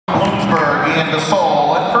Ian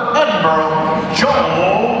DeSol, and for Edinboro,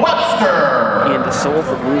 Joel Webster. Ian DeSol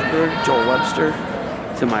for Bloomsburg, Joel Webster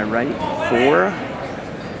to my right for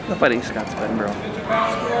the Fighting Scots of Edinboro.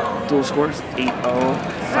 Dual scores 8-0,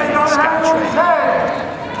 Fighting Scots right now.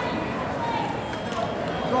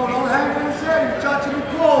 Don't hang his head, you're touching the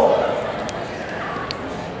floor.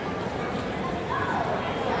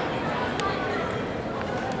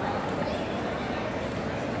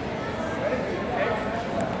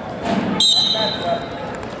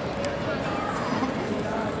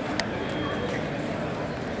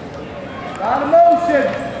 Out of motion.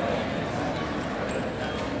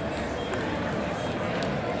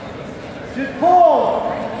 Just pull.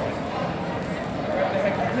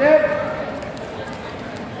 That's it.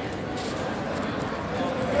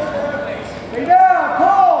 Stay down,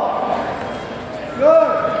 pull.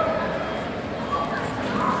 Good.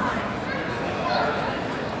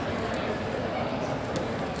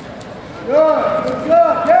 Good,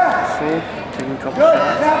 yeah. Taking a couple Good,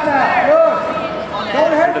 shots. snap that, good.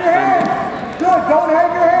 Don't hang your hands. Good, don't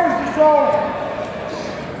hang your hands, DeSol.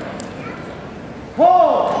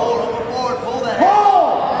 Pull. Pull that.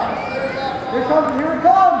 Pull. Here it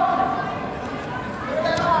comes.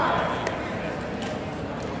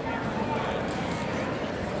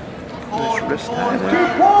 Nice wrist tie Just there.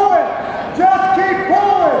 keep pulling. Just keep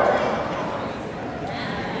pulling.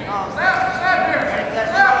 Snap here.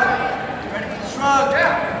 Ready for the shrug.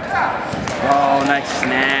 Yeah. Oh, nice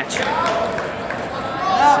snatch.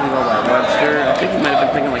 Single by Webster. I think he might have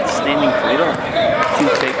been thinking like standing cradle. 2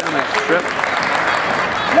 takedown, nice strip.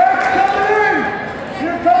 Legs coming in.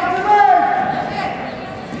 Here comes the leg.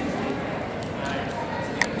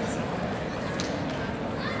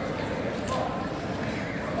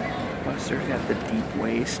 Webster's got the deep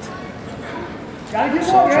waist. Gotta get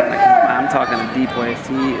So one. I'm talking a deep waist.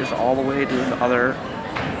 He is all the way to his other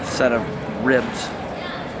set of ribs.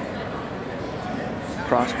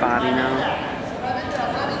 Cross body now.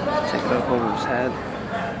 Take it up over his head.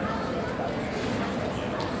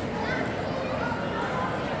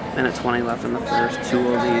 Minute 20 left in the first.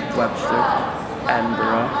 2-0 lead, Webster,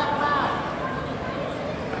 Edinboro.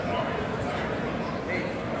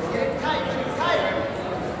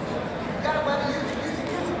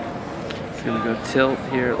 He's gonna go tilt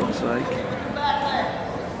here, it looks like.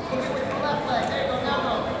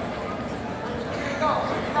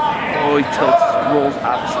 Oh, he tilts, rolls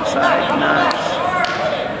opposite side. Nice.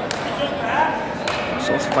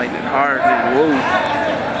 So's fighting it hard. Whoa.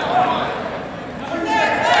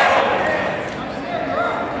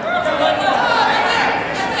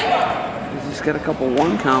 He's just got a couple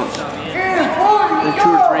 1 counts. There's 2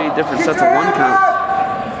 or 3 different sets of 1 counts.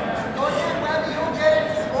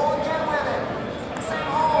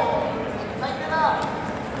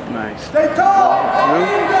 Nice. Stay tall. You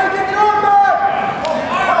gotta get your back.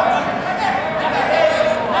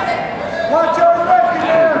 Watch your leg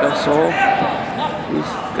there. DeSol.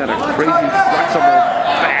 He's got a crazy flexible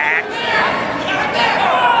back.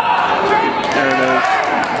 There it is.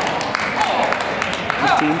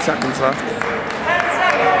 15 seconds left.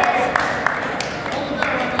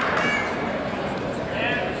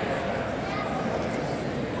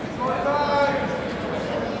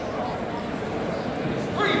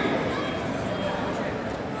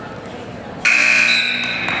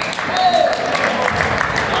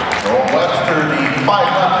 Webster, the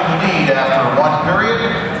 5-0 lead after 1 period.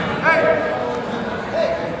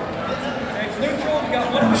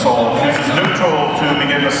 And DeSol chooses neutral to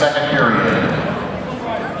begin the 2nd period.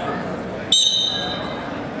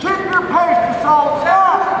 Keep your pace, DeSol.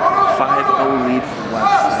 Stop. 5-0 lead for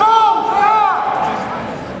Webster. DeSol, stop.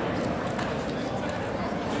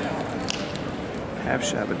 Half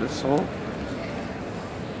shot of DeSol.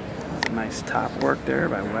 Nice top work there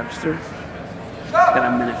by Webster. Got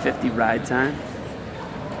a minute 50 ride time.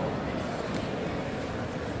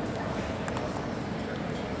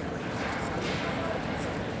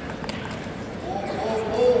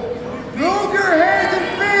 Move your hands and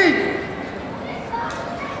feet.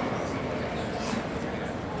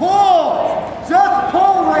 Pull. Just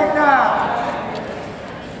pull right now.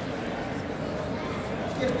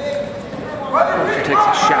 Webster takes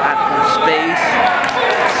a shot from space.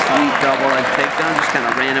 Sweet double leg takedown. Just kind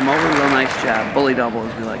of ran him over. Real nice job. Bully double,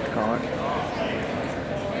 as we like to call it.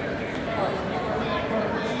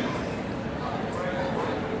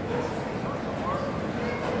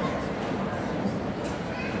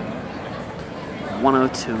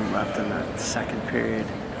 .102 left in the 2nd period.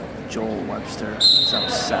 Joel Webster is up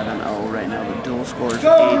 7-0 right now. The dual scores 8-0.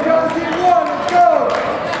 Go, you gotta get one. Let's go.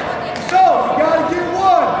 So, you gotta get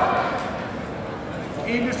one.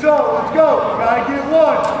 In the soul, let's go. You gotta get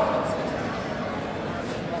one.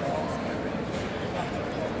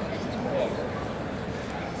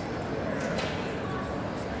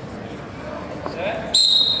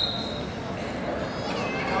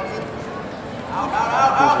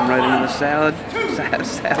 right into the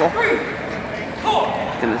saddle.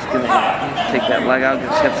 Gonna take that leg out,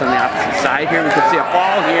 get his hips on the opposite side here. We can see a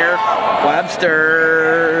fall here.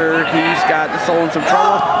 Webster, he's got DeSol in some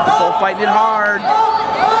trouble. DeSol fighting it hard.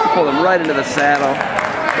 Pulled him right into the saddle.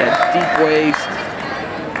 That deep waist.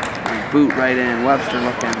 And boot right in. Webster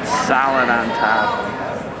looking solid on top.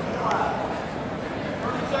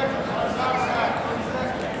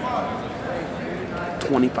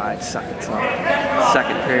 .25 seconds left.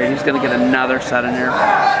 Second period. He's going to get another set in there.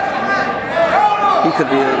 He could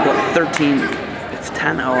be 13. It's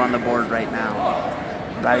 10-0 on the board right now.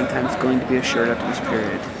 Riding time is going to be assured after this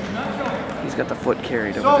period. He's got the foot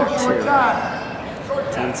carried over there too.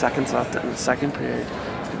 10 seconds left in the second period.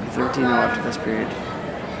 It's going to be 13-0 after this period.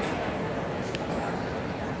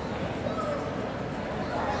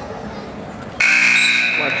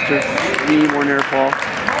 Webster, 3 more near fall.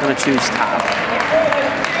 Going to choose top.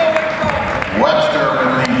 Webster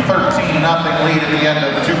with the 13-0 lead at the end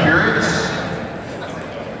of the 2 periods.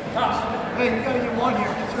 Hey, you gotta get one here.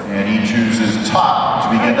 And he chooses top to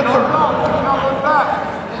begin the third.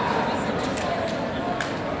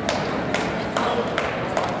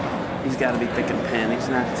 He's got to be picking pin. He's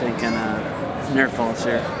not taking near falls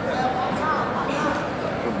here.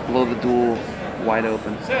 He'll blow the duel wide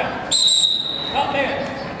open.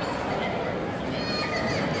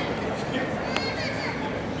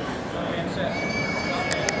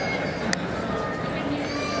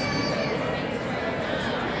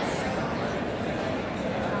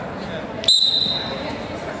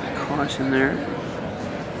 Caution there.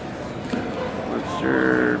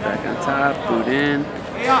 Webster back on top, boot in.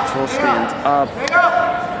 DeSol stands up.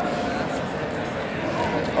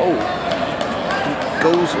 Oh, he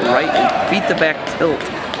goes right and beat the back tilt.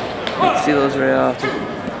 You can see those very often.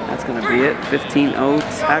 That's going to be it. 15-0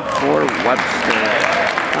 tech for Webster.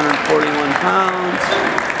 141 pounds.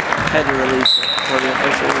 Head release for the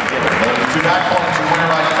official. Those 2 back points are winner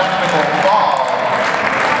by technical fall.